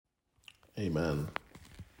Amen.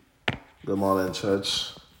 Good morning,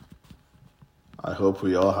 church. I hope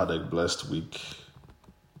we all had a blessed week.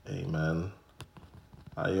 Amen.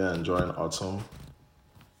 Are you enjoying autumn?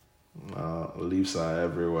 Leaves are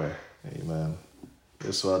everywhere. Amen.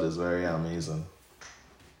 This world is very amazing.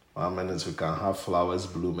 1 minute we can have flowers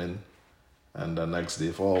blooming, and the next day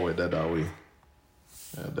fall withered away.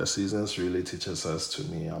 The seasons really teaches us to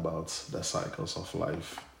me about the cycles of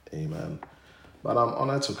life. Amen. But I'm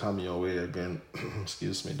honored to come your way again,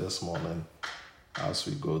 this morning as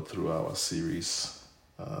we go through our series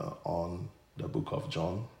on the book of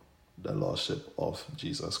John, the Lordship of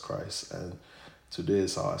Jesus Christ. And today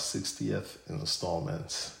is our 60th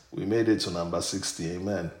installment. We made it to number 60,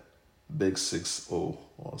 amen. Big 60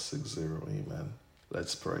 or 60, amen.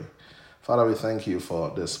 Let's pray. Father, we thank you for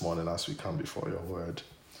this morning as we come before your word.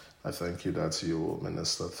 I thank you that you will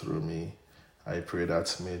minister through me. I pray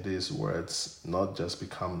that may these words not just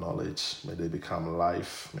become knowledge, may they become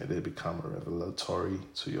life, may they become revelatory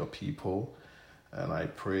to your people. And I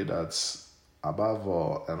pray that above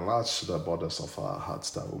all, enlarge the borders of our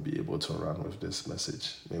hearts that we'll be able to run with this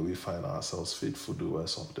message. May we find ourselves faithful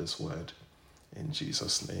doers of this word. In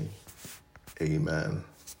Jesus' name, amen.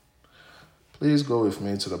 Please go with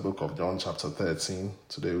me to the book of John chapter 13.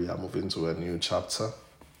 Today we are moving to a new chapter.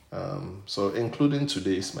 So including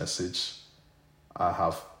today's message, I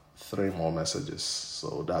have 3 more messages.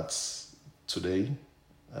 So that's today,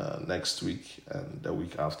 next week, and the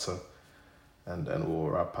week after. And then we'll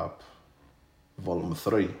wrap up volume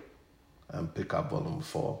 3 and pick up volume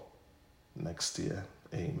 4 next year.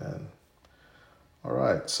 Amen. All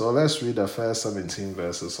right, so let's read the first 17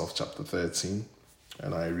 verses of chapter 13.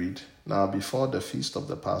 And I read, "Now before the feast of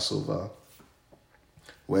the Passover,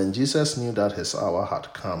 when Jesus knew that his hour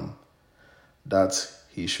had come, that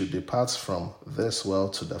he should depart from this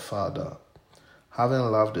world to the Father,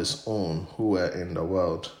 having loved his own who were in the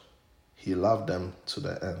world, he loved them to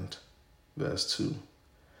the end." Verse 2.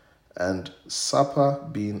 "And supper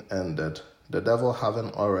being ended, the devil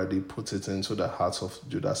having already put it into the heart of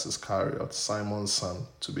Judas Iscariot, Simon's son,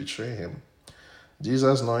 to betray him,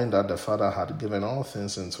 Jesus, knowing that the Father had given all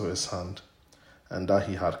things into his hand, and that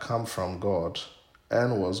he had come from God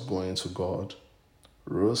and was going to God,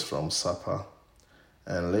 rose from supper,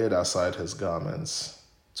 and laid aside his garments,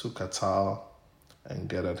 took a towel, and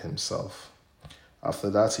girded himself. After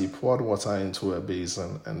that he poured water into a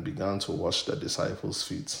basin and began to wash the disciples'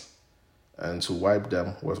 feet, and to wipe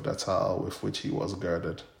them with the towel with which he was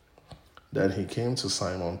girded. Then he came to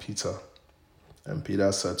Simon Peter, and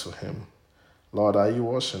Peter said to him, 'Lord, are you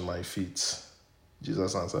washing my feet?'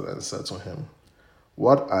 Jesus answered and said to him,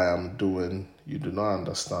 'What I am doing you do not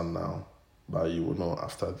understand now, but you will know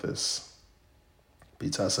after this.'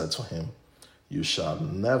 Peter said to him, 'You shall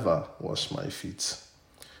never wash my feet.'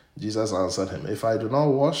 Jesus answered him, 'If I do not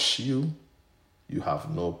wash you, you have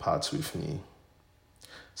no part with me.'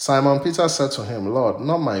 Simon Peter said to him, 'Lord,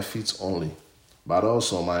 not my feet only, but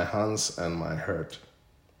also my hands and my head.'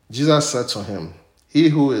 Jesus said to him, 'He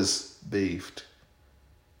who is bathed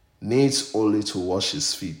needs only to wash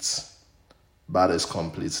his feet, but is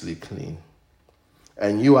completely clean.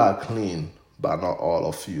 And you are clean, but not all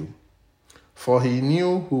of you.' For he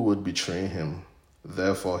knew who would betray him.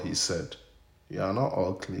 Therefore he said, 'You are not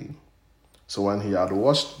all clean.' So when he had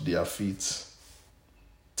washed their feet,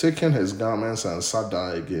 taking his garments and sat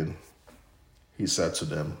down again, he said to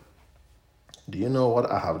them, 'Do you know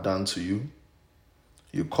what I have done to you?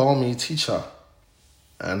 You call me teacher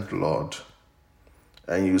and Lord,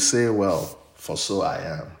 and you say, well, for so I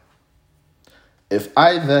am. If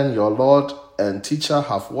I then, your Lord and teacher,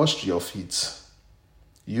 have washed your feet,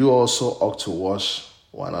 you also ought to wash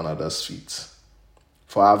one another's feet.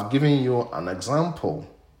 For I have given you an example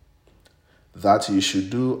that you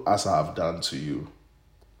should do as I have done to you.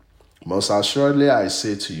 Most assuredly I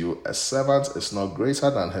say to you, a servant is not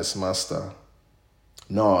greater than his master,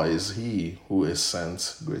 nor is he who is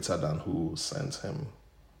sent greater than who sent him.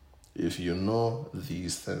 If you know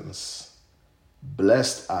these things,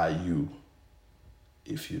 blessed are you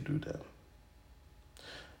if you do them."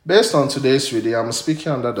 Based on today's reading, I'm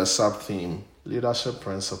speaking under the sub-theme, Leadership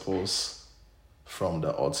Principles from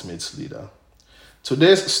the Ultimate Leader.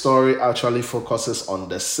 Today's story actually focuses on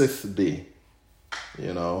the 6th day,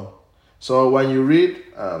 So when you read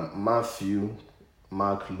Matthew,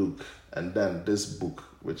 Mark, Luke, and then this book,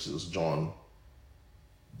 which is John,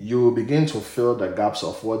 you will begin to fill the gaps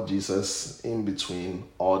of what Jesus in between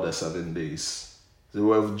all the 7 days. So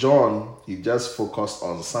with John, he just focused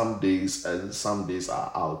on some days, and some days are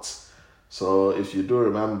out. So if you do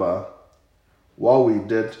remember, what we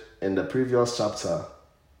did in the previous chapter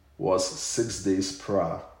was 6 days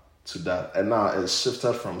prior. to that. And now it's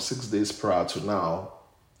shifted from 6 days prior to now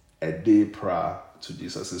a day prior to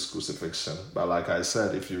Jesus' crucifixion. But like I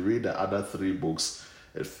said, if you read the other 3 books,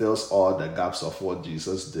 it fills all the gaps of what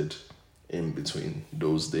Jesus did in between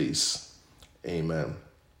those days. Amen.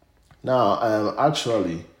 Now,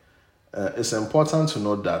 actually, it's important to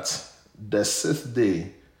note that the 6th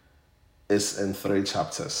day is in 3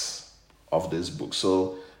 chapters of this book.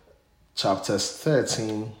 So chapters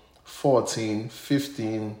 13, 14,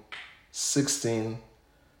 15, 16,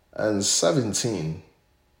 and 17,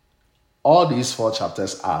 all these 4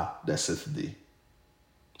 chapters are the 6th day.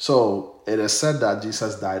 So it is said that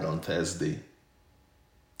Jesus died on Thursday.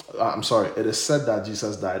 It is said that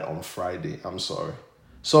Jesus died on Friday.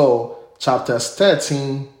 So chapters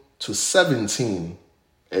 13 to 17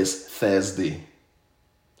 is Thursday.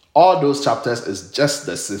 All those chapters is just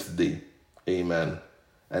the 6th day. Amen.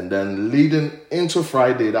 And then leading into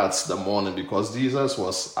Friday, that's the morning, because Jesus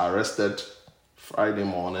was arrested Friday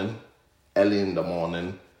morning, early in the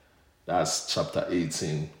morning. That's chapter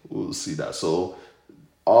 18. We'll see that. So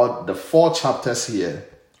all the 4 chapters here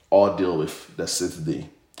all deal with the 6th day.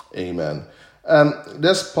 Amen.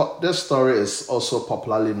 This story is also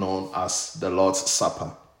popularly known as the Lord's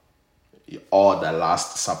Supper or the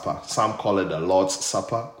Last Supper. Some call it the Lord's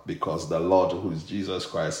Supper because the Lord, who is Jesus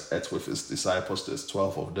Christ, ate with his disciples. There's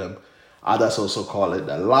 12 of them. Others also call it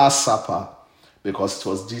the Last Supper because it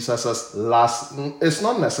was Jesus' last. It's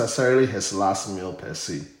not necessarily his last meal per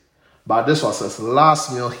se, but this was his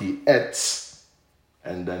last meal he ate,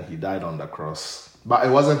 and then he died on the cross. But it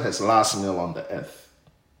wasn't his last meal on the earth.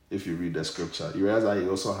 If you read the scripture, you realize that he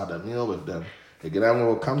also had a meal with them. Again, we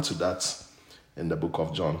will come to that in the book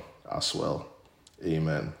of John as well.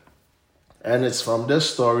 Amen. And it's from this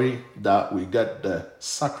story that we get the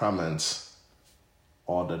sacraments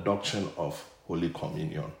or the doctrine of Holy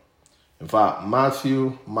Communion. In fact,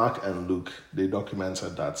 Matthew, Mark, and Luke, they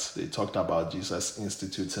documented that. They talked about Jesus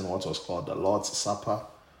instituting what was called the Lord's Supper,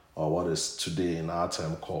 or what is today in our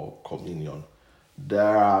term called communion.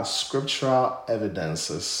 There are scriptural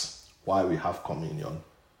evidences why we have communion.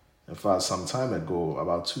 In fact, some time ago,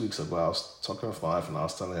 about 2 weeks ago, I was talking with my wife and I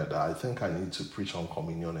was telling her that I think I need to preach on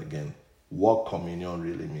communion again. What communion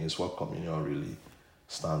really means, what communion really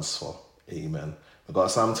stands for. Amen.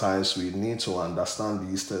 Because sometimes we need to understand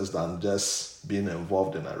these things than just being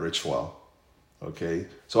involved in a ritual. Okay?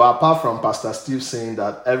 So apart from Pastor Steve saying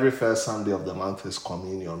that every first Sunday of the month is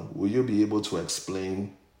communion, will you be able to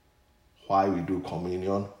explain why we do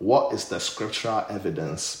communion? What is the scriptural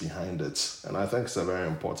evidence behind it? And I think it's a very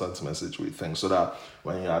important message, we think, so that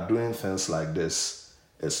when you are doing things like this,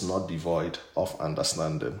 it's not devoid of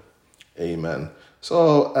understanding. Amen.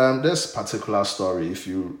 So this particular story, if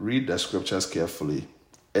you read the scriptures carefully,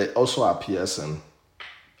 it also appears in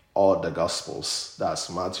all the Gospels. That's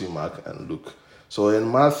Matthew, Mark, and Luke. So in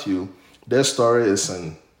Matthew, this story is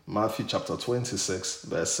in Matthew chapter 26,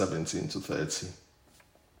 verse 17 to 30.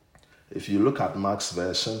 If you look at Mark's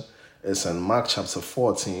version, it's in Mark chapter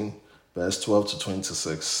 14, verse 12 to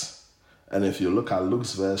 26. And if you look at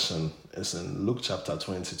Luke's version, it's in Luke chapter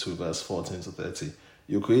 22, verse 14 to 30.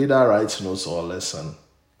 You could either write notes or listen.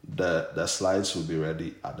 The slides will be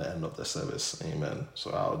ready at the end of the service. Amen.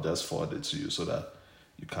 So I'll just forward it to you so that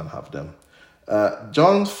you can have them.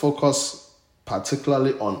 John focused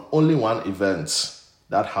particularly on only one event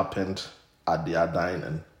that happened at their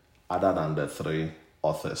dining, other than the 3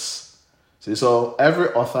 authors. See, so every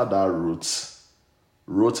author that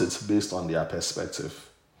wrote it based on their perspective.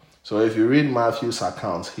 So if you read Matthew's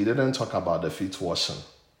account, he didn't talk about the feet washing,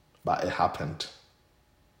 but it happened.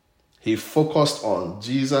 He focused on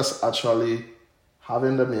Jesus actually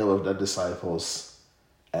having the meal with the disciples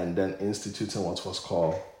and then instituting what was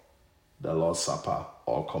called the Lord's Supper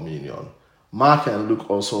or communion. Mark and Luke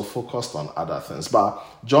also focused on other things, but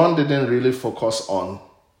John didn't really focus on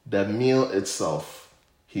the meal itself.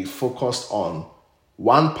 He focused on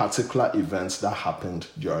one particular event that happened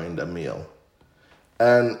during the meal.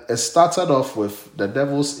 And it started off with the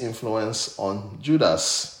devil's influence on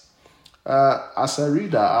Judas. As a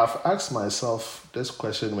reader, I've asked myself this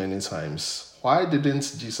question many times. Why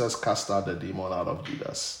didn't Jesus cast out the demon out of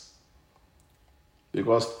Judas?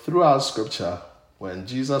 Because throughout Scripture, when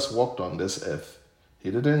Jesus walked on this earth,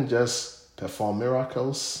 he didn't just perform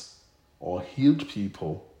miracles or healed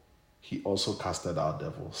people. He also casted out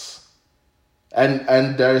devils.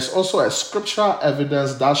 And there is also a scriptural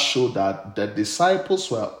evidence that showed that the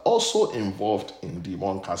disciples were also involved in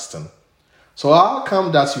demon casting. So how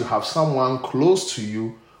come that you have someone close to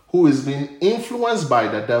you who is being influenced by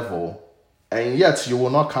the devil and yet you will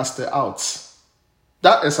not cast it out?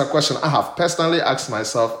 That is a question I have personally asked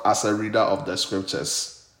myself as a reader of the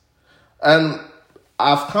scriptures. And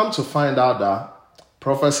I've come to find out that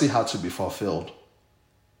prophecy had to be fulfilled.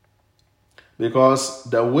 Because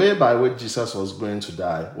the way by which Jesus was going to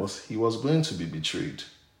die was he was going to be betrayed.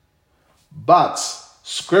 But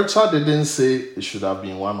scripture didn't say it should have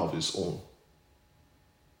been one of his own.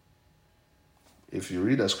 If you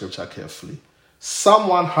read the scripture carefully,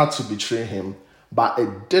 someone had to betray him, but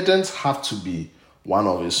it didn't have to be one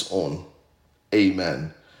of his own.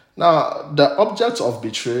 Amen. Now, the object of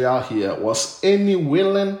betrayal here was any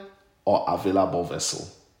willing or available vessel.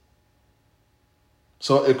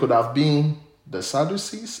 So it could have been the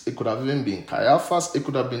Sadducees, it could have even been Caiaphas, it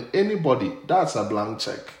could have been anybody. That's a blank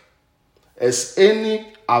check. It's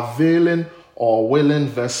any availing or willing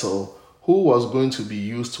vessel who was going to be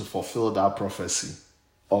used to fulfill that prophecy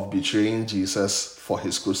of betraying Jesus for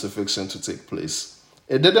his crucifixion to take place.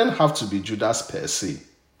 It didn't have to be Judas per se.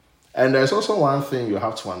 And there's also one thing you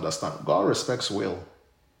have to understand. God respects will.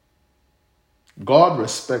 God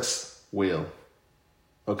respects will.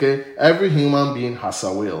 Okay? Every human being has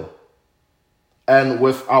a will. And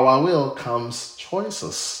with our will comes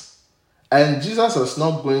choices. And Jesus is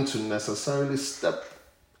not going to necessarily step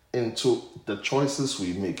into the choices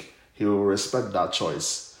we make. He will respect that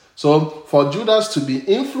choice. So for Judas to be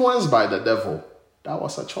influenced by the devil, that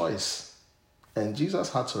was a choice. And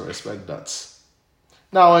Jesus had to respect that.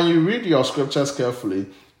 Now, when you read your scriptures carefully,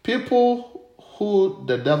 people who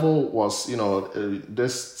the devil was,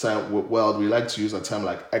 this time, well, we like to use a term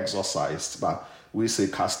like exorcised, but we say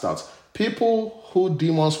cast out. People who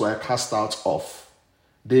demons were cast out of,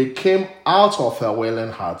 they came out of a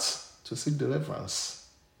willing heart to seek deliverance.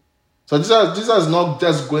 So Jesus is not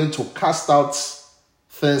just going to cast out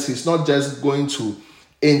things. He's not just going to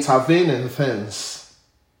intervene in things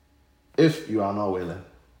if you are not willing.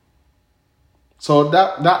 So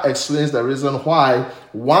that explains the reason why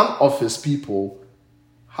one of his people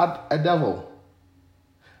had a devil.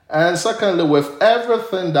 And secondly, with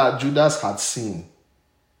everything that Judas had seen,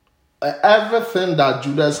 everything that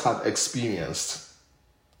Judas had experienced,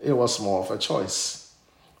 it was more of a choice.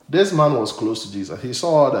 This man was close to Jesus. He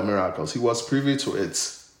saw all the miracles. He was privy to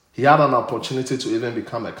it. He had an opportunity to even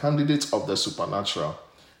become a candidate of the supernatural.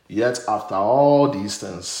 Yet after all these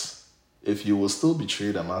things, if you will still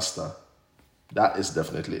betray the master, that is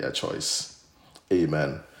definitely a choice.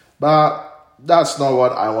 Amen. But that's not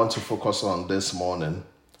what I want to focus on this morning.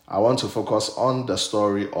 I want to focus on the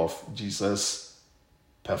story of Jesus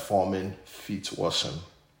performing feet washing.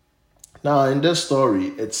 Now, in this story,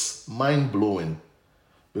 it's mind-blowing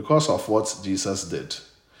because of what Jesus did.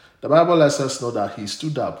 The Bible lets us know that he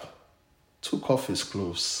stood up, took off his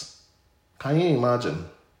clothes. Can you imagine?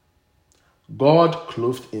 God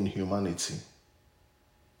clothed in humanity.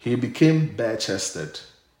 He became bare-chested.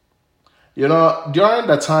 During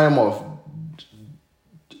the time of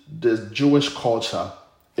the Jewish culture,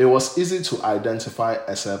 it was easy to identify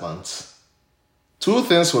a servant. Two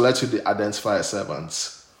things will let you identify a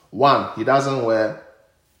servant. One, he doesn't wear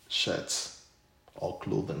shirts or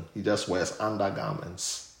clothing. He just wears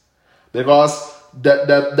undergarments. Because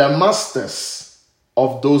the masters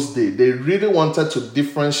of those days, they really wanted to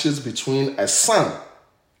differentiate between a son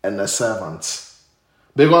and a servant.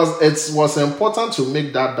 Because it was important to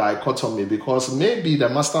make that dichotomy, because maybe the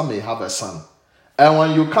master may have a son. And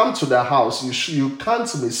when you come to the house, you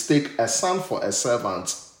can't mistake a son for a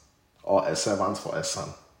servant or a servant for a son.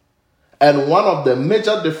 And one of the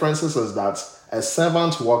major differences is that a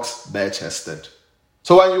servant walks bare-chested.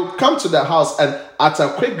 So when you come to the house and at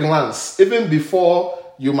a quick glance, even before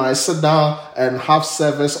you might sit down and have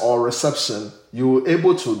service or reception, you're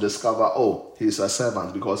able to discover, oh, he's a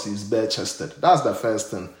servant because he's bare-chested. That's the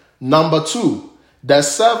first thing. Number two, the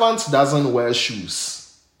servant doesn't wear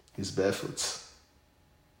shoes. He's barefoot.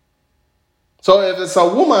 So if it's a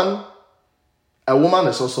woman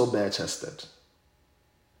is also bare-chested.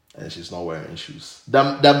 And she's not wearing shoes.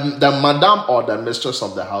 The madam or the mistress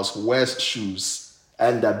of the house wears shoes.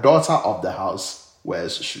 And the daughter of the house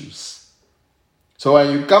wears shoes. So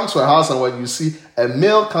when you come to a house and when you see a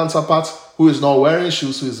male counterpart who is not wearing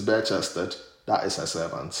shoes, who is bare-chested, that is a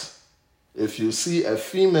servant. If you see a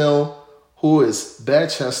female who is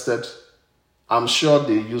bare-chested, I'm sure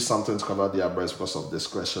they use something to cover their breast because of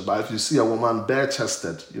discretion. But if you see a woman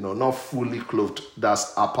bare-chested, not fully clothed,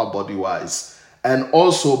 that's upper body-wise, and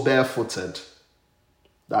also barefooted,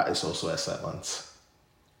 that is also a servant.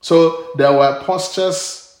 So there were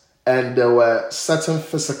postures and there were certain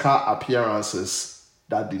physical appearances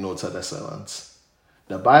that denoted a servant.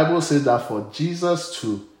 The Bible says that for Jesus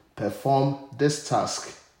to perform this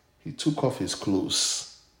task, he took off his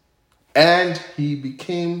clothes and he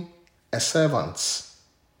became a servant.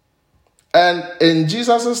 And in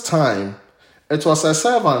Jesus' time, it was a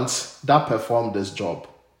servant that performed this job.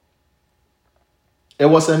 It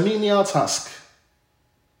was a menial task,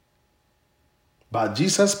 but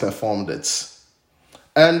Jesus performed it.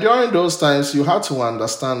 And during those times, you had to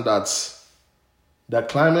understand that the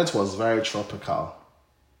climate was very tropical.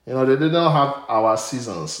 They didn't have our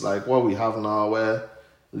seasons like what we have now, where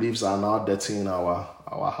leaves are now dirty in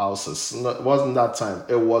our houses. No, it wasn't that time.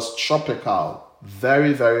 It was tropical,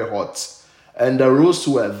 very, very hot. And the roads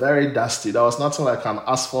were very dusty. There was nothing like an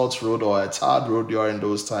asphalt road or a tarred road during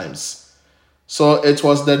those times. So it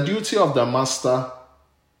was the duty of the master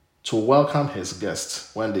to welcome his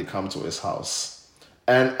guests when they come to his house.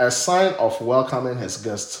 And a sign of welcoming his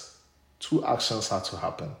guests, 2 actions had to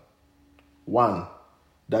happen. 1,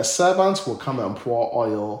 the servant will come and pour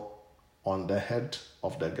oil on the head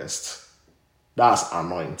of the guest. That's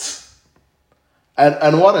anoint.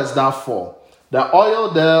 And what is that for? The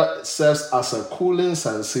oil there serves as a cooling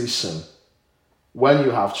sensation when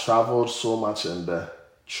you have traveled so much in the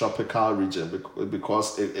tropical region,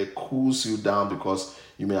 because it cools you down, because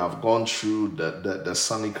you may have gone through the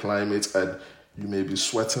sunny climate and you may be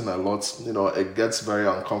sweating a lot. It gets very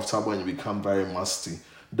uncomfortable and you become very musty.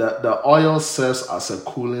 The oil serves as a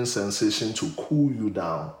cooling sensation to cool you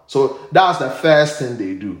down. So that's the first thing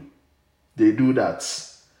they do. They do that.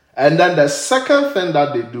 And then the second thing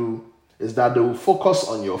that they do is that they will focus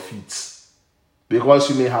on your feet. Because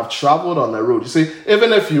you may have traveled on a road. You see,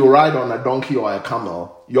 even if you ride on a donkey or a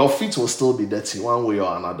camel, your feet will still be dirty one way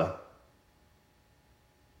or another.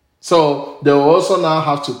 So they will also now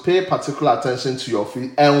have to pay particular attention to your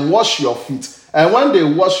feet and wash your feet. And when they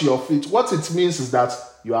wash your feet, what it means is that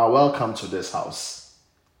you are welcome to this house.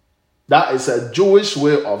 That is a Jewish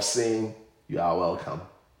way of saying you are welcome,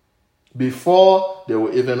 before they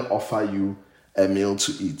will even offer you a meal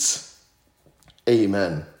to eat.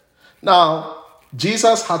 Amen. Now,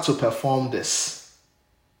 Jesus had to perform this.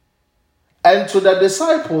 And to the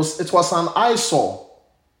disciples, it was an eyesore.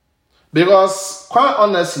 Because, quite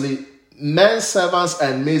honestly, men servants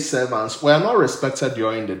and maid servants were not respected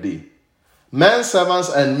during the day. Men servants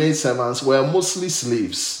and maid servants were mostly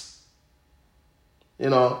slaves. There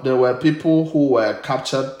were people who were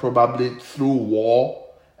captured probably through war.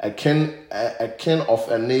 A king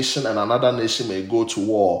of a nation and another nation may go to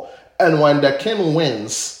war. And when the king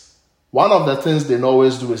wins, one of the things they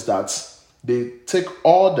always do is that they take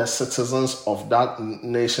all the citizens of that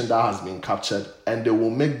nation that has been captured and they will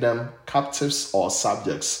make them captives or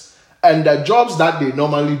subjects. And the jobs that they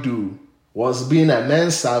normally do was being a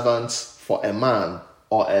manservant for a man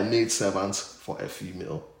or a maidservant for a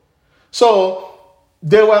female. So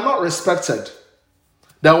they were not respected.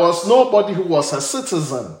 There was nobody who was a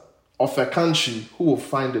citizen of a country who would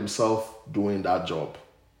find himself doing that job.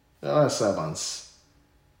 They were servants.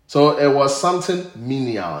 So it was something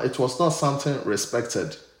menial. It was not something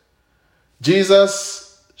respected.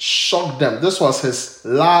 Jesus shocked them. This was his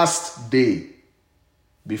last day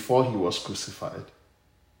before he was crucified.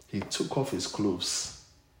 He took off his clothes,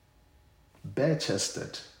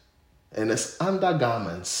 bare-chested, in his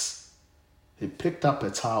undergarments. He picked up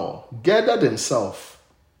a towel, gathered himself.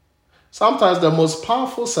 Sometimes the most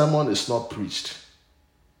powerful sermon is not preached.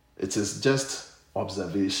 It is just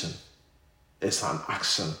observation. It's an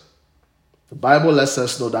action. The Bible lets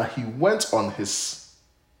us know that he went on his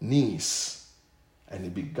knees and he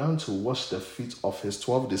began to wash the feet of his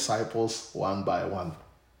 12 disciples one by one.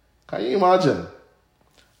 Can you imagine?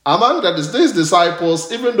 Among these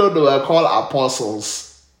disciples, even though they were called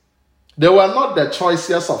apostles, they were not the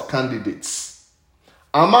choicest of candidates.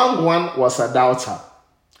 Among one was a doubter.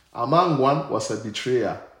 Among one was a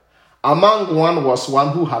betrayer. Among one was one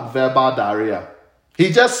who had verbal diarrhea. He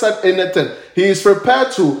just said anything. He is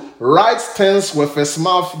prepared to write things with his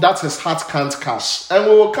mouth that his heart can't catch. And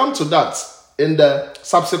we will come to that in the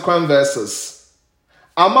subsequent verses.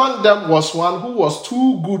 Among them was one who was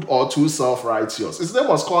too good or too self-righteous. His name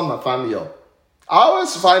was called Nathaniel. I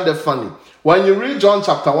always find it funny. When you read John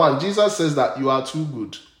chapter 1, Jesus says that you are too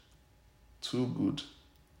good. Too good.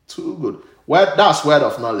 Too good. Well, that's word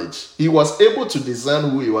of knowledge. He was able to discern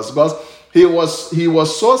who he was because he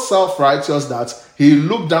was so self-righteous that he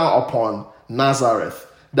looked down upon Nazareth.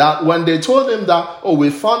 That when they told him that, we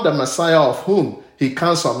found the Messiah of whom he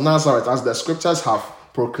comes from Nazareth, as the scriptures have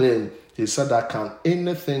proclaimed, he said that can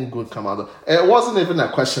anything good come out of it? It wasn't even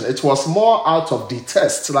a question. It was more out of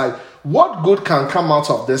detest. Like, what good can come out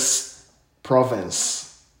of this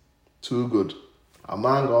province? Too good.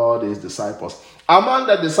 Among all these disciples. Among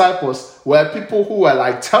the disciples were people who were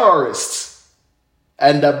like terrorists.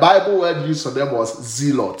 And the Bible word used for them was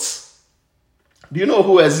zealots. Do you know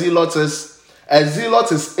who a zealot is? A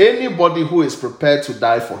zealot is anybody who is prepared to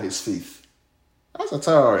die for his faith. That's a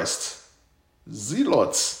terrorist.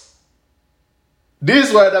 Zealots.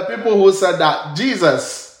 These were the people who said that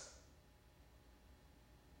Jesus,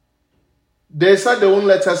 they said they won't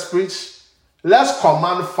let us preach. Let's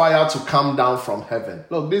command fire to come down from heaven.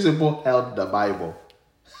 Look, these people held the Bible.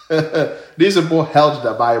 These people held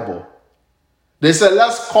the Bible. They said,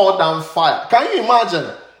 let's call down fire. Can you imagine?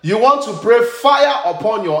 You want to pray fire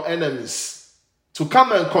upon your enemies to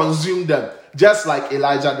come and consume them, just like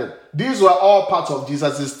Elijah did. These were all part of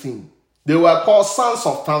Jesus' team. They were called sons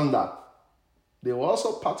of thunder. They were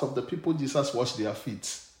also part of the people Jesus washed their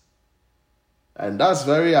feet. And that's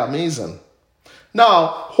very amazing.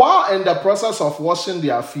 Now, while in the process of washing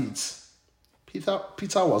their feet,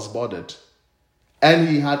 Peter was bothered. And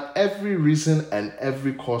he had every reason and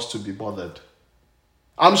every cause to be bothered.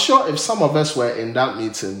 I'm sure if some of us were in that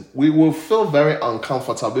meeting, we will feel very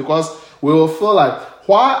uncomfortable because we will feel like,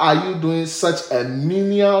 why are you doing such a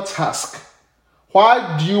menial task?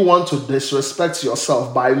 Why do you want to disrespect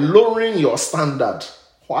yourself by lowering your standard?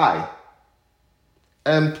 Why?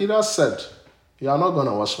 And Peter said, you are not going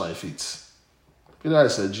to wash my feet. Peter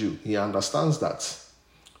is a Jew. He understands that.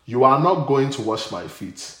 You are not going to wash my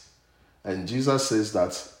feet. And Jesus says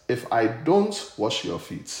that if I don't wash your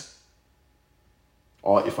feet,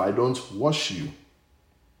 or if I don't wash you,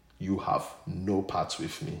 you have no part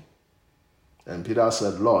with me. And Peter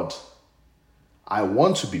said, Lord, I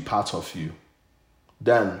want to be part of you.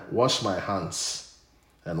 Then wash my hands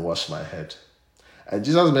and wash my head. And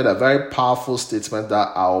Jesus made a very powerful statement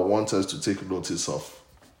that I want us to take notice of.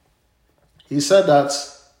 He said that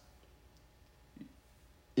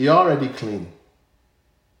you're already clean,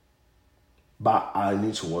 but I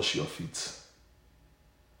need to wash your feet.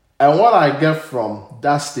 And what I get from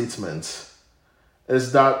that statement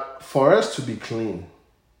is that for us to be clean,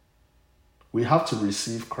 we have to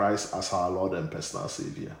receive Christ as our Lord and personal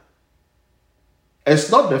Savior.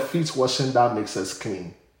 It's not the feet washing that makes us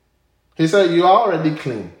clean. He said, you are already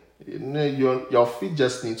clean. Your feet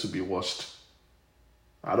just need to be washed.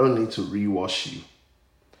 I don't need to re-wash you.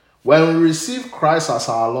 When we receive Christ as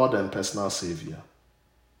our Lord and personal Savior,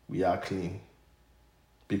 we are clean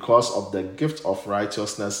because of the gift of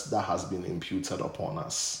righteousness that has been imputed upon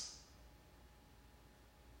us.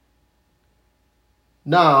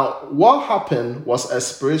 Now, what happened was a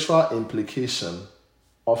spiritual implication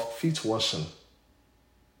of feet washing.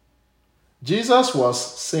 Jesus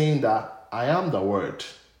was saying that I am the Word.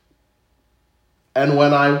 And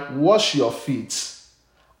when I wash your feet,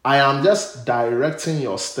 I am just directing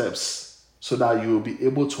your steps so that you will be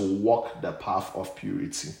able to walk the path of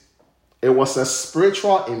purity. It was a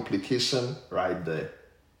spiritual implication right there.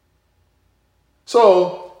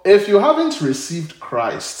 So, if you haven't received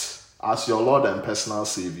Christ as your Lord and personal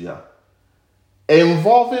Savior,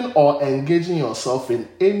 involving or engaging yourself in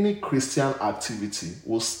any Christian activity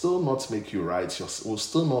will still not make you right. Will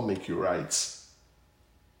still not make you right.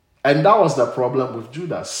 And that was the problem with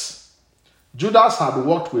Judas. Judas had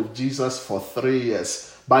walked with Jesus for 3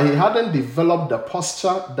 years, but he hadn't developed the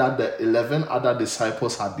posture that the 11 other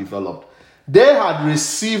disciples had developed. They had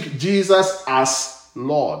received Jesus as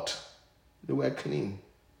Lord. They were clean.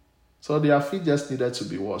 So their feet just needed to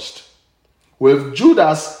be washed. With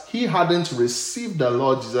Judas, he hadn't received the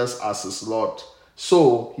Lord Jesus as his Lord,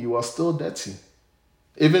 so he was still dirty.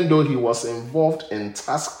 Even though he was involved in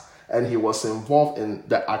task and he was involved in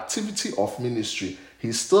the activity of ministry,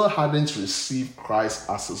 he still hadn't received Christ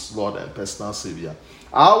as his Lord and personal Savior.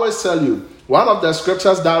 I always tell you, one of the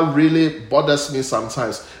scriptures that really bothers me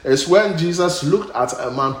sometimes is when Jesus looked at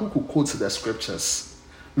a man who could quote the scriptures,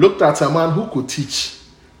 looked at a man who could teach,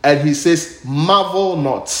 and he says, marvel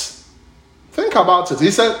not. Think about it.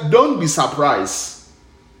 He said, don't be surprised,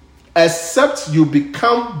 except you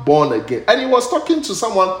become born again. And he was talking to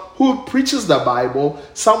someone who preaches the Bible,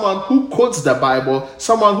 someone who quotes the Bible,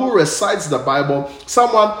 someone who recites the Bible,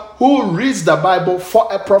 someone who reads the Bible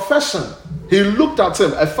for a profession. He looked at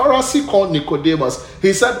him, a Pharisee called Nicodemus.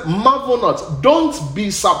 He said, marvel not, don't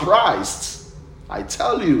be surprised. I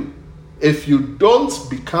tell you, if you don't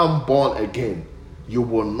become born again, you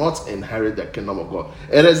will not inherit the kingdom of God.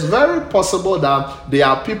 It is very possible that there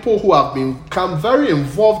are people who have become very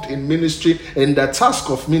involved in ministry, in the task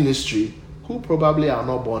of ministry, who probably are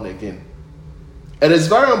not born again. It is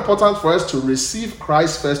very important for us to receive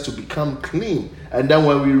Christ first to become clean. And then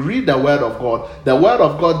when we read the Word of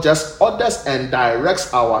God just orders and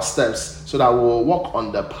directs our steps so that we will walk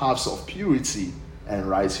on the paths of purity and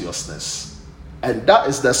righteousness. And that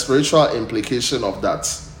is the spiritual implication of that.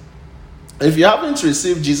 If you haven't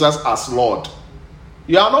received Jesus as Lord,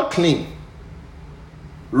 you are not clean.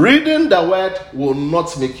 Reading the word will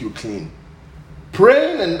not make you clean.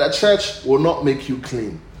 Praying in the church will not make you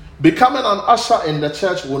clean. Becoming an usher in the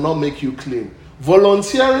church will not make you clean.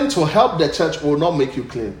 Volunteering to help the church will not make you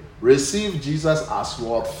clean. Receive Jesus as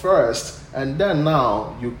Lord first, and then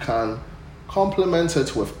now you can complement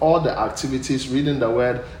it with all the activities, reading the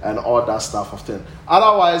word and all that stuff of thing.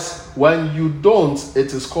 Otherwise, when you don't,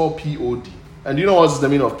 it is called POD. And you know what's the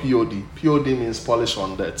meaning of POD? POD means polish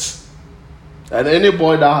on dirt. And any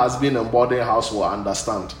boy that has been in boarding house will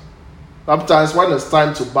understand. Sometimes when it's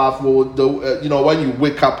time to bath, when you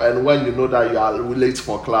wake up and when you know that you are late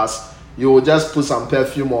for class, you will just put some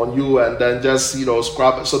perfume on you and then just,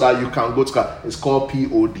 scrub so that you can go to class. It's called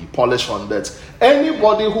POD, polish on that.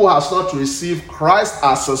 Anybody who has not received Christ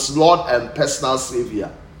as his Lord and personal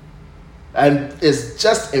Savior and is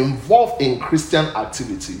just involved in Christian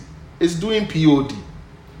activity is doing POD.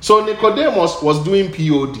 So Nicodemus was doing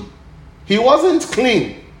POD. He wasn't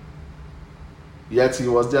clean, yet he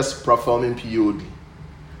was just performing POD.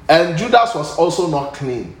 And Judas was also not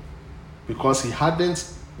clean because he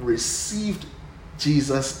hadn't received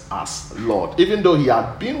Jesus as Lord. Even though he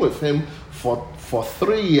had been with him for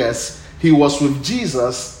 3 years, he was with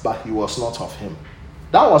Jesus, but he was not of him.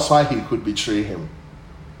 That was why he could betray him.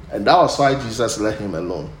 And that was why Jesus let him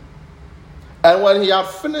alone. And when he had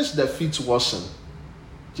finished the feet washing,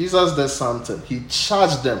 Jesus did something. He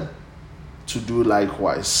charged them to do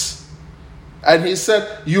likewise. And he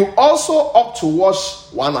said, you also ought to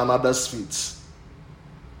wash one another's feet.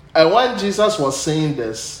 And when Jesus was saying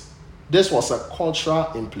this was a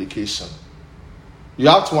cultural implication. You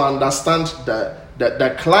have to understand that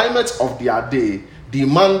the climate of their day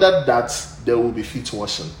demanded that there will be feet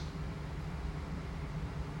washing.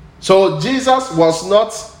 So Jesus was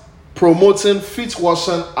not promoting feet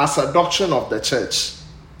washing as a doctrine of the church.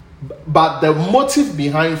 But the motive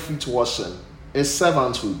behind feet washing is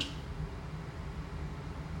servanthood.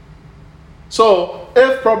 So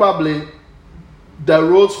if probably the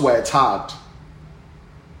roads were tarred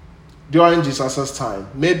during Jesus' time,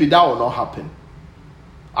 maybe that would not happen.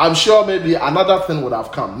 I'm sure maybe another thing would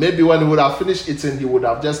have come. Maybe when he would have finished eating, he would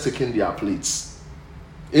have just taken their plates.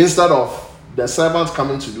 Instead of the servant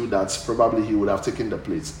coming to do that, probably he would have taken the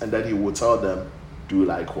plates and then he would tell them, do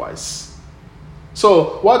likewise.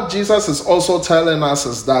 So what Jesus is also telling us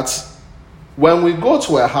is that when we go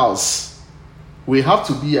to a house, we have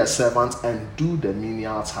to be a servant and do the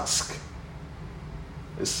menial task.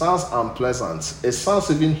 It sounds unpleasant. It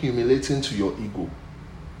sounds even humiliating to your ego.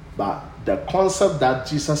 But the concept that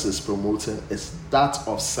Jesus is promoting is that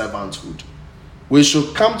of servanthood. We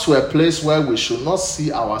should come to a place where we should not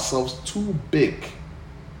see ourselves too big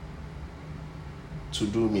to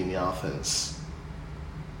do menial things.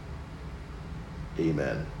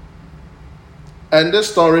 Amen. And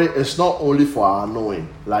this story is not only for our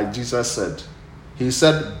knowing, like Jesus said. He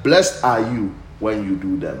said, blessed are you when you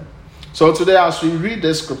do them. So today as we read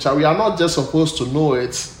this scripture, we are not just supposed to know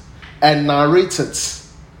it and narrate it.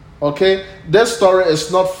 Okay? This story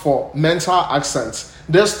is not for mental accent.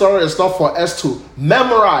 This story is not for us to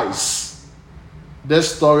memorize.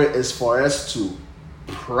 This story is for us to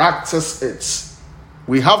practice it.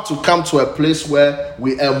 We have to come to a place where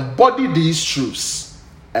we embody these truths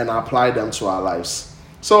and apply them to our lives.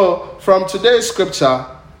 So from today's scripture,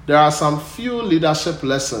 there are some few leadership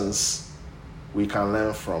lessons we can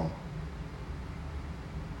learn from.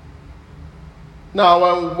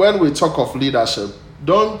 Now, when we talk of leadership,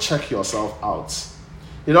 don't check yourself out.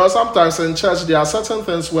 Sometimes in church, there are certain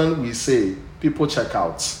things when we say, people check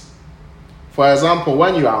out. For example,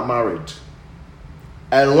 when you are married,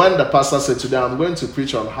 and when the pastor said today, I'm going to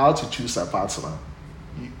preach on how to choose a partner,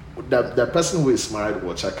 the person who is married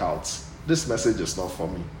will check out. This message is not for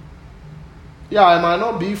me. Yeah, it might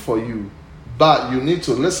not be for you, but you need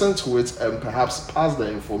to listen to it and perhaps pass the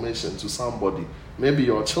information to somebody, maybe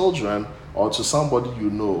your children or to somebody you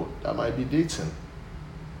know that might be dating.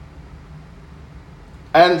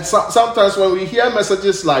 And sometimes when we hear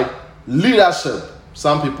messages like leadership,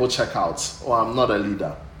 some people check out. Oh, I'm not a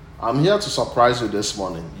leader. I'm here to surprise you this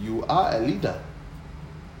morning. You are a leader.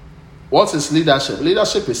 What is leadership?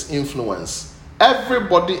 Leadership is influence.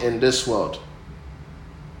 Everybody in this world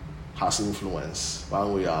has influence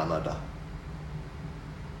one way or another.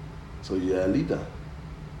 So you're a leader.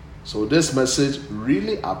 So this message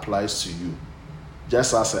really applies to you,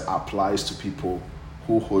 just as it applies to people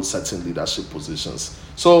who hold certain leadership positions.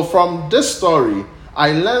 So from this story,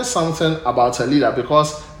 I learned something about a leader,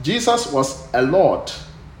 because Jesus was a Lord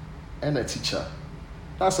and a teacher.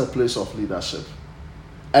 That's a place of leadership.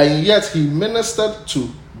 And yet he ministered to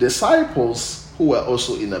disciples who were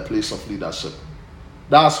also in a place of leadership.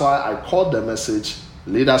 That's why I called the message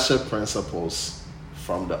leadership principles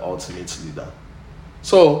from the ultimate leader.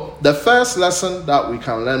 So the first lesson that we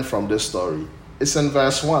can learn from this story is in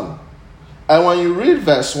verse 1. And when you read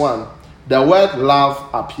verse 1, the word love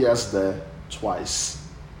appears there twice.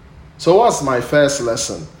 So what's my first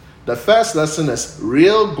lesson? The first lesson is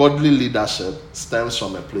real godly leadership stems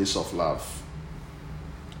from a place of love.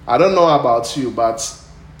 I don't know about you, but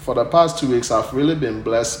for the past 2 weeks, I've really been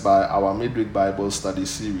blessed by our midweek Bible study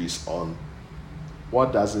series on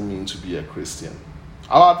what does it mean to be a Christian.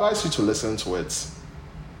 I'll advise you to listen to it.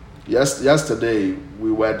 Yesterday,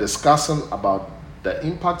 we were discussing about the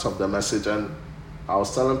impact of the message, and I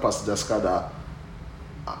was telling Pastor Jessica that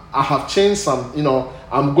I have changed some,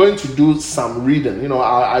 I'm going to do some reading.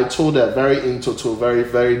 I told her very in total, very,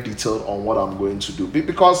 very detailed on what I'm going to do.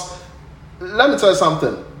 Because, let me tell you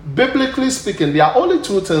something, biblically speaking, there are only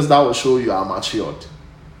two things that will show you are matured.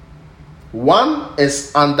 One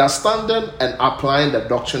is understanding and applying the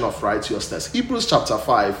doctrine of righteousness, Hebrews chapter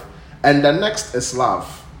 5, and the next is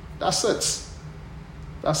love. That's it.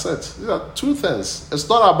 These are two things. It's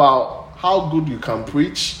not about how good you can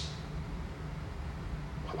preach,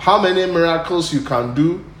 how many miracles you can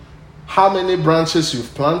do, how many branches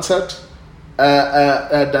you've planted,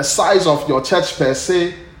 the size of your church per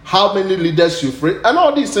se, how many leaders you've raised, and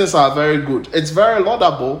all these things are very good. It's very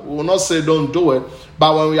laudable. We will not say don't do it.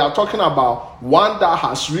 But when we are talking about one that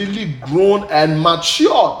has really grown and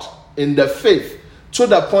matured in the faith to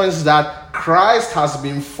the point that Christ has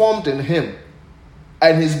been formed in him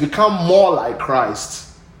and he's become more like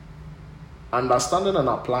Christ, understanding and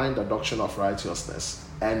applying the doctrine of righteousness,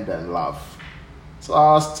 and then love. So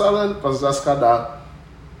I was telling Pastor Jessica that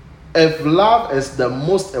if love is the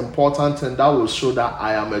most important thing that will show that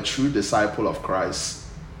I am a true disciple of Christ,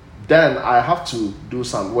 then I have to do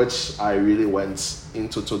something, which I really went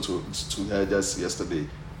into to her just yesterday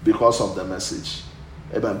because of the message.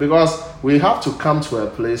 Amen. Because we have to come to a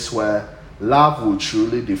place where love will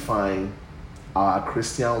truly define our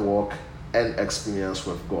Christian walk and experience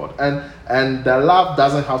with God. And the love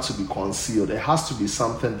doesn't have to be concealed. It has to be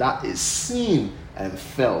something that is seen and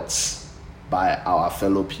felt by our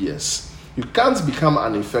fellow peers. You can't become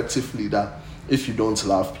an effective leader if you don't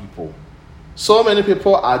love people. So many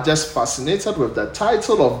people are just fascinated with the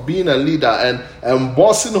title of being a leader and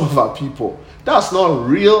bossing over people. That's not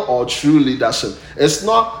real or true leadership. It's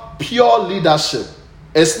not pure leadership.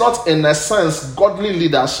 It's not, in a sense, godly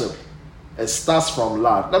leadership. It starts from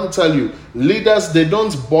love. Let me tell you, leaders, they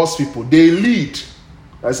don't boss people. They lead.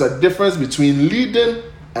 There's a difference between leading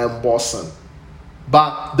and bossing.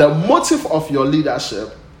 But the motive of your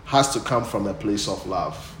leadership has to come from a place of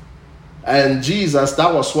love. And Jesus,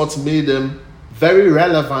 that was what made him very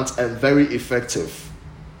relevant and very effective.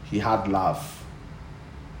 He had love.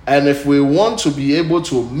 And if we want to be able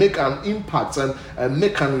to make an impact and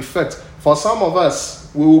make an effect, for some of us,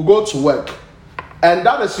 we will go to work. And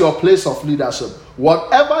that is your place of leadership.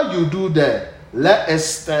 Whatever you do there, let it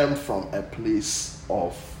stem from a place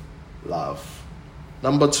of love.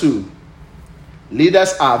 Number 2,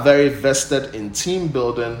 leaders are very vested in team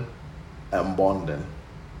building and bonding.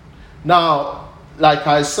 Now, like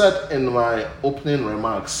I said in my opening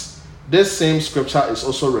remarks, this same scripture is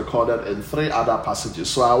also recorded in 3 other passages.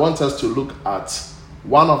 So I want us to look at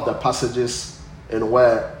one of the passages in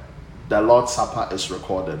where the Lord's Supper is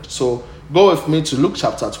recorded. So go with me to Luke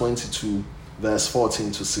chapter 22, verse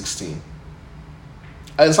 14 to 16.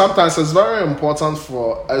 And sometimes it's very important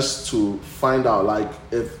for us to find out, like,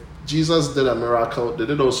 if Jesus did a miracle, did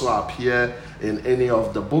it also appear in any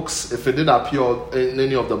of the books? If it did appear in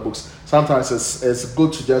any of the books, sometimes it's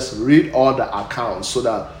good to just read all the accounts so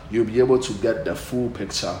that you'll be able to get the full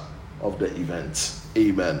picture of the event.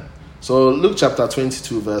 Amen. So Luke chapter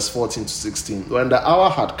 22, verse 14 to 16. When the hour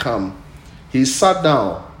had come, he sat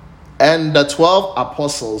down, and the 12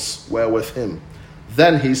 apostles were with him.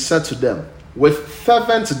 Then he said to them, with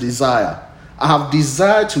fervent desire, I have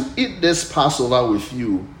desired to eat this Passover with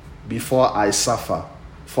you before I suffer.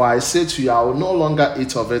 For I say to you, I will no longer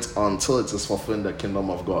eat of it until it is fulfilled in the kingdom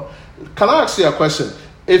of God. Can I ask you a question?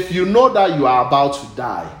 If you know that you are about to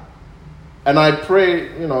die, and I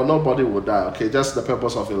pray, nobody will die, okay, just the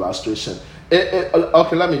purpose of illustration.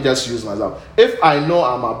 Okay, let me just use myself. If I know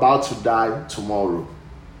I'm about to die tomorrow,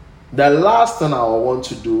 the last thing I will want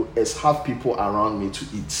to do is have people around me to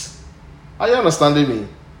eat. Are you understanding me?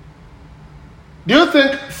 Do you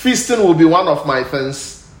think feasting will be one of my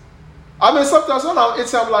things? I mean, sometimes when I'm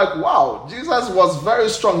eating, I'm like, wow, Jesus was very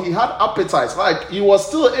strong. He had appetite. Like, he was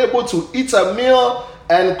still able to eat a meal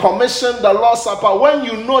and commission the Lord's Supper when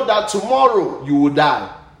you know that tomorrow you will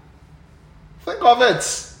die. Think of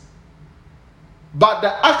it. But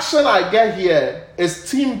the action I get here is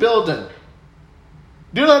team building.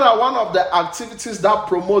 Do you know that one of the activities that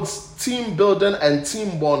promotes team building and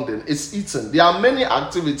team bonding is eating? There are many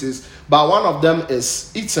activities, but one of them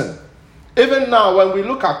is eating. Even now, when we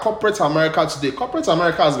look at corporate America today, corporate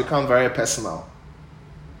America has become very personal.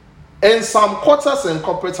 In some quarters in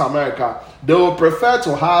corporate America, they will prefer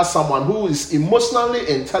to hire someone who is emotionally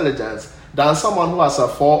intelligent than someone who has a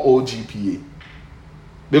 4.0 GPA.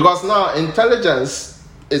 Because now intelligence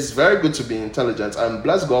is very good to be intelligent, and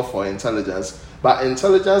bless God for intelligence, but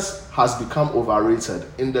intelligence has become overrated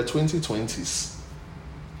in the 2020s.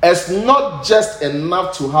 It's not just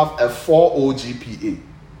enough to have a 4.0 GPA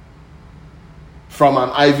from an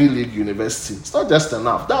Ivy League university. It's not just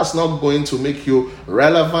enough. That's not going to make you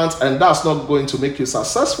relevant, and that's not going to make you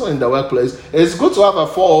successful in the workplace. It's good to have a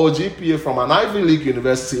 4.0 GPA from an Ivy League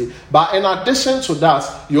university, but in addition to that,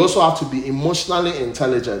 you also have to be emotionally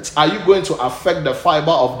intelligent. Are you going to affect the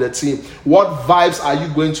fiber of the team? What vibes are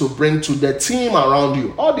you going to bring to the team around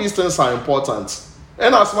you? All these things are important.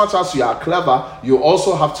 And as much as you are clever, you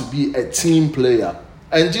also have to be a team player.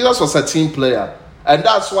 And Jesus was a team player. And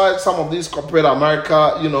that's why some of these corporate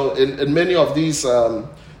America, in many of these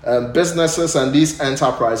businesses and these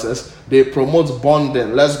enterprises, they promote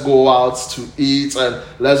bonding. Let's go out to eat, and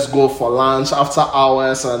let's go for lunch after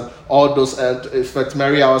hours, and all those, effect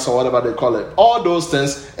merry hours or whatever they call it. All those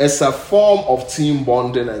things is a form of team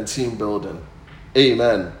bonding and team building.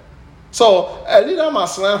 Amen. So a leader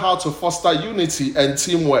must learn how to foster unity and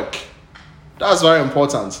teamwork. That's very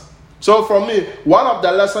important. So for me, one of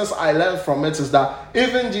the lessons I learned from it is that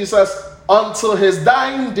even Jesus, until his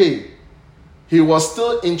dying day, he was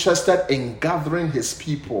still interested in gathering his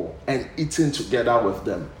people and eating together with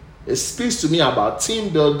them. It speaks to me about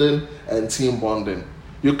team building and team bonding.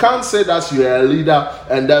 You can't say that you are a leader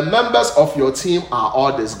and the members of your team are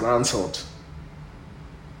all disgruntled.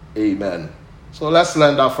 Amen. So let's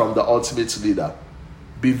learn that from the ultimate leader.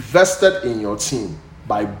 Be vested in your team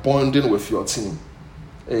by bonding with your team.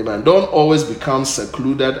 Amen. Don't always become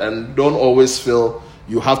secluded, and don't always feel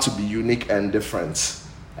you have to be unique and different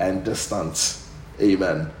and distant.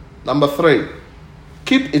 Amen. Number 3,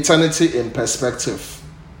 keep eternity in perspective.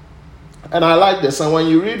 And I like this. And when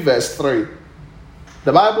you read verse 3,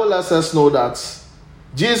 the Bible lets us know that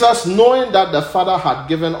Jesus, knowing that the Father had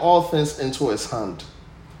given all things into his hand,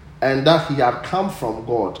 and that he had come from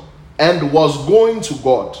God and was going to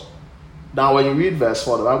God. Now when you read verse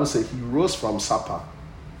 4, the Bible says he rose from supper,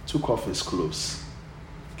 took off his clothes.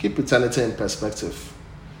 Keep eternity in perspective.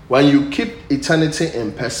 When you keep eternity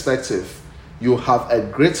in perspective, you have a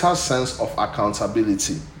greater sense of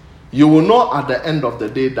accountability. You will know at the end of the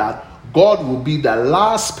day that God will be the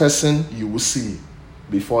last person you will see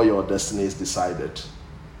before your destiny is decided.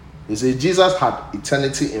 You see, Jesus had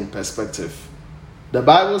eternity in perspective. The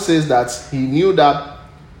Bible says that he knew that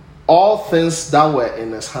all things that were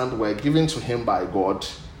in his hand were given to him by God.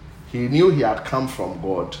 He knew he had come from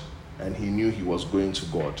God, and he knew he was going to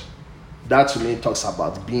God. That to me talks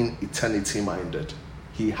about being eternity-minded.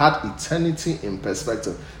 He had eternity in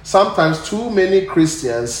perspective. Sometimes too many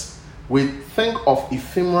Christians, we think of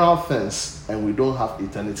ephemeral things and we don't have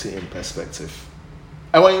eternity in perspective.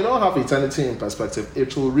 And when you don't have eternity in perspective,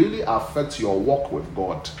 it will really affect your walk with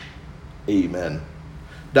God. Amen.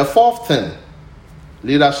 The 4th thing,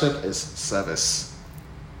 leadership is service.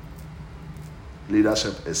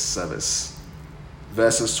 Leadership is service.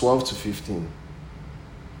 Verses 12 to 15.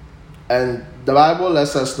 And the Bible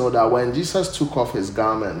lets us know that when Jesus took off his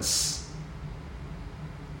garments,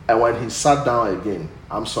 and when he sat down again,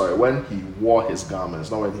 when he wore his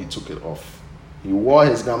garments, not when he took it off. He wore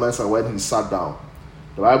his garments, and when he sat down,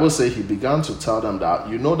 the Bible says he began to tell them that,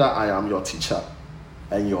 you know that I am your teacher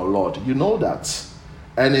and your Lord. You know that.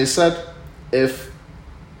 And he said, if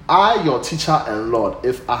I, your teacher and Lord,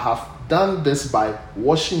 if I have done this by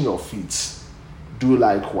washing your feet, do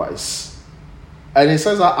likewise. And he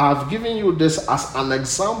says that I have given you this as an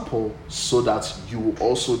example so that you will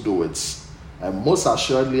also do it. And most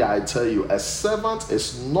assuredly, I tell you, a servant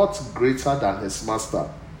is not greater than his master,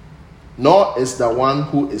 nor is the one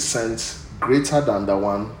who is sent greater than the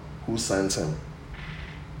one who sent him.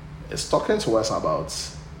 It's talking to us about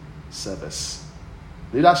service.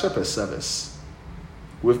 Leadership is service.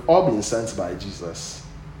 We've all been sent by Jesus.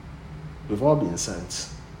 We've all been sent.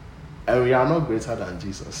 And we are not greater than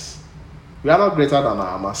Jesus. We are not greater than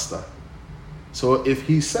our master. So if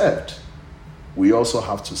he served, we also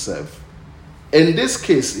have to serve. In this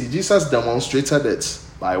case, Jesus demonstrated it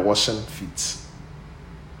by washing feet.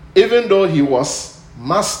 Even though he was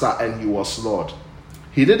master and he was Lord,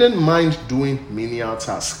 he didn't mind doing menial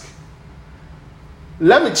tasks.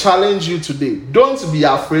 Let me challenge you today. Don't be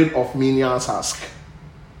afraid of menial task.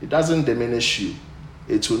 It doesn't diminish you.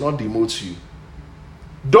 It will not demote you.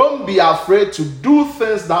 Don't be afraid to do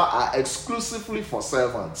things that are exclusively for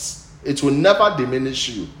servants. It will never diminish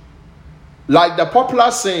you. Like the popular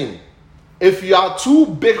saying, if you are too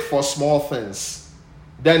big for small things,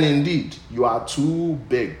 then indeed you are too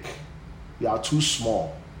big. You are too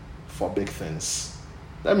small for big things.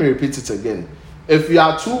 Let me repeat it again. If you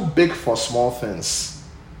are too big for small things,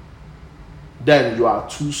 then you are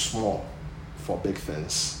too small for big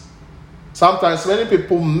things. Sometimes many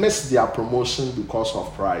people miss their promotion because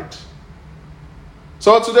of pride.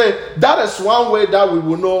 So today, that is one way that we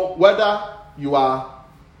will know whether you are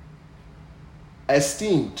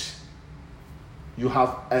esteemed. You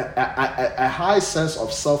have a high sense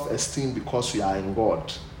of self-esteem because you are in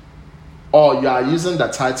God. Or you are using the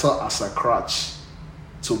title as a crutch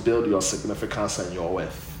to build your significance and your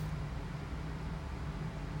worth.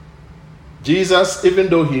 Jesus, even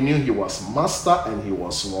though he knew he was master and he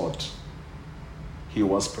was Lord, he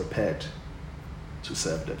was prepared to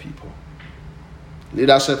serve the people.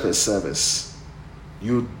 Leadership is service.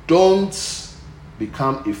 You don't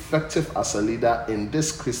become effective as a leader in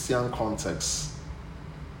this Christian context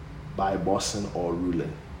by bossing or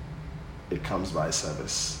ruling. It comes by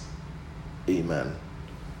service. Amen.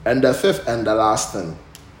 And the fifth and the last thing,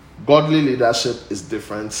 godly leadership is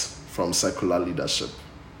different from secular leadership.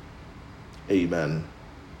 Amen.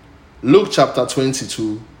 Luke chapter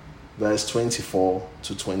 22, verse 24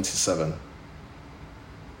 to 27.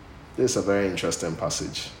 This is a very interesting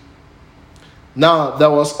passage. Now, there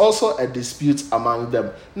was also a dispute among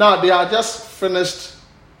them. Now, they had just finished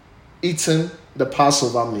eating the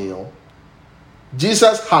Passover meal.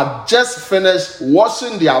 Jesus had just finished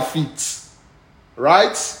washing their feet.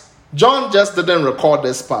 Right? John just didn't record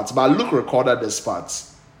this part, but Luke recorded this part.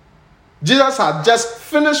 Jesus had just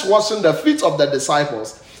finished washing the feet of the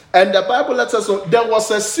disciples. And the Bible lets us know there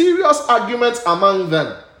was a serious argument among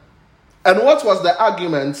them. And what was the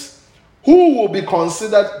argument? Who will be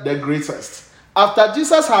considered the greatest? After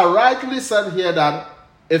Jesus had rightly said here that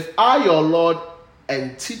if I, your Lord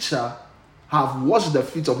and teacher, have washed the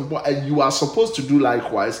feet of people and you are supposed to do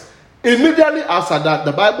likewise, immediately after that,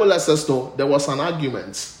 the Bible lets us know there was an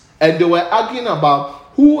argument. And they were arguing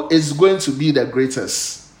about who is going to be the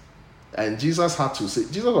greatest. And Jesus had to say,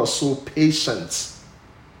 Jesus was so patient.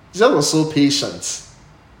 Jesus was so patient.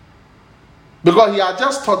 Because he had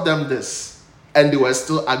just taught them this. And they were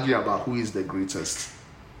still arguing about who is the greatest.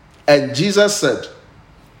 And Jesus said,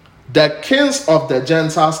 the kings of the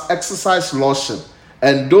Gentiles exercise lordship,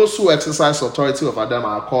 and those who exercise authority over them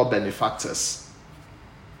are called benefactors.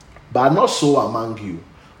 But not so among you.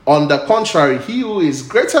 On the contrary, he who is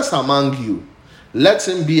greatest among you, let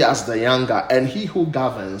him be as the younger, and he who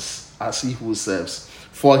governs as he who serves.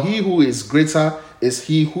 For he who is greater is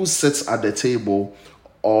he who sits at the table,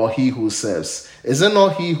 or he who serves. Is it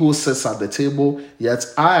not he who sits at the table? Yet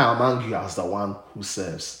I am among you as the one who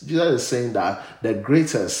serves. Jesus is saying that the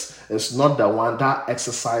greatest is not the one that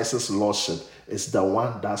exercises lordship. It's the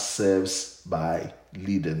one that serves by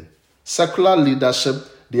leading. Secular leadership,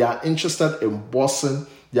 they are interested in bossing.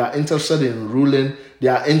 They are interested in ruling. They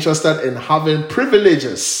are interested in having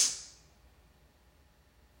privileges.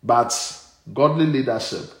 But godly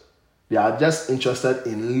leadership, they are just interested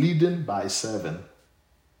in leading by serving.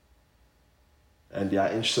 And they are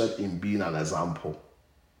interested in being an example.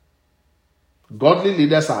 Godly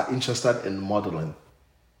leaders are interested in modeling.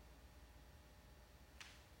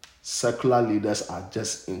 Secular leaders are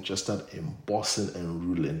just interested in bossing and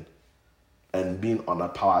ruling and being on a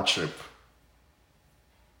power trip.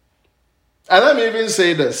 And let me even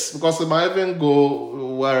say this, because it might even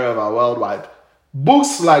go wherever, worldwide.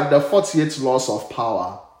 Books like the 48 Laws of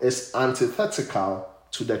Power is antithetical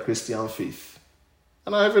to the Christian faith.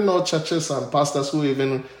 And I even know churches and pastors who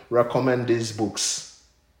even recommend these books.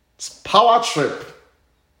 It's power trip.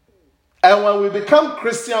 And when we become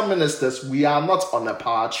Christian ministers, we are not on a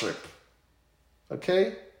power trip.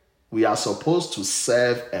 Okay? We are supposed to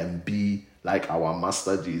serve and be like our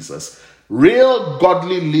Master Jesus. Real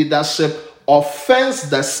godly leadership offends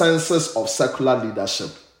the senses of secular leadership.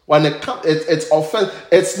 When it comes,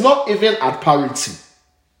 it's not even at parity.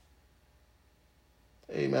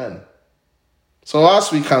 Amen. So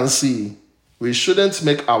as we can see, we shouldn't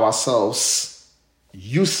make ourselves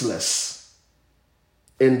useless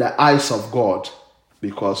in the eyes of God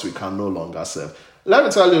because we can no longer serve. Let me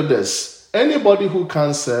tell you this. Anybody who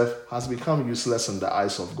can't serve has become useless in the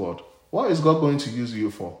eyes of God. What is God going to use you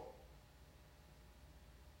for?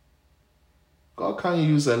 God can't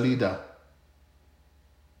use a leader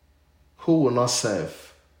who will not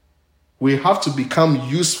serve, We have to become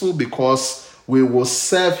useful because we will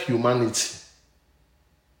serve humanity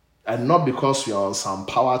and not because we are on some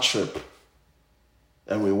power trip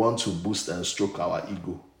and we want to boost and stroke our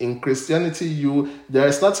ego. In Christianity, there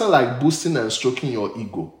is nothing like boosting and stroking your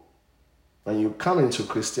ego. When you come into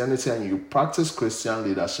Christianity and you practice Christian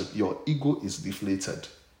leadership, your ego is deflated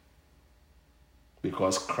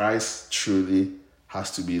because Christ truly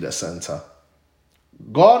has to be the center.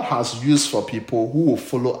 God has used for people who will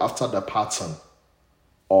follow after the pattern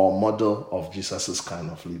or model of Jesus' kind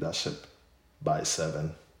of leadership by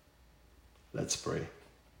serving. Let's pray.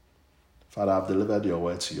 Father, I've delivered your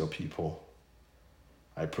word to your people.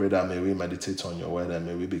 I pray that may we meditate on your word and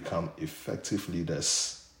may we become effective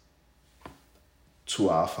leaders to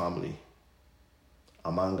our family,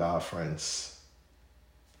 among our friends,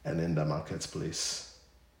 and in the marketplace.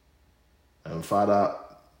 And Father,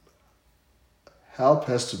 help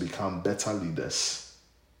us to become better leaders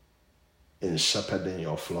in shepherding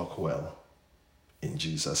your flock well. In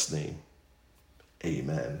Jesus' name,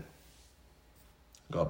 amen.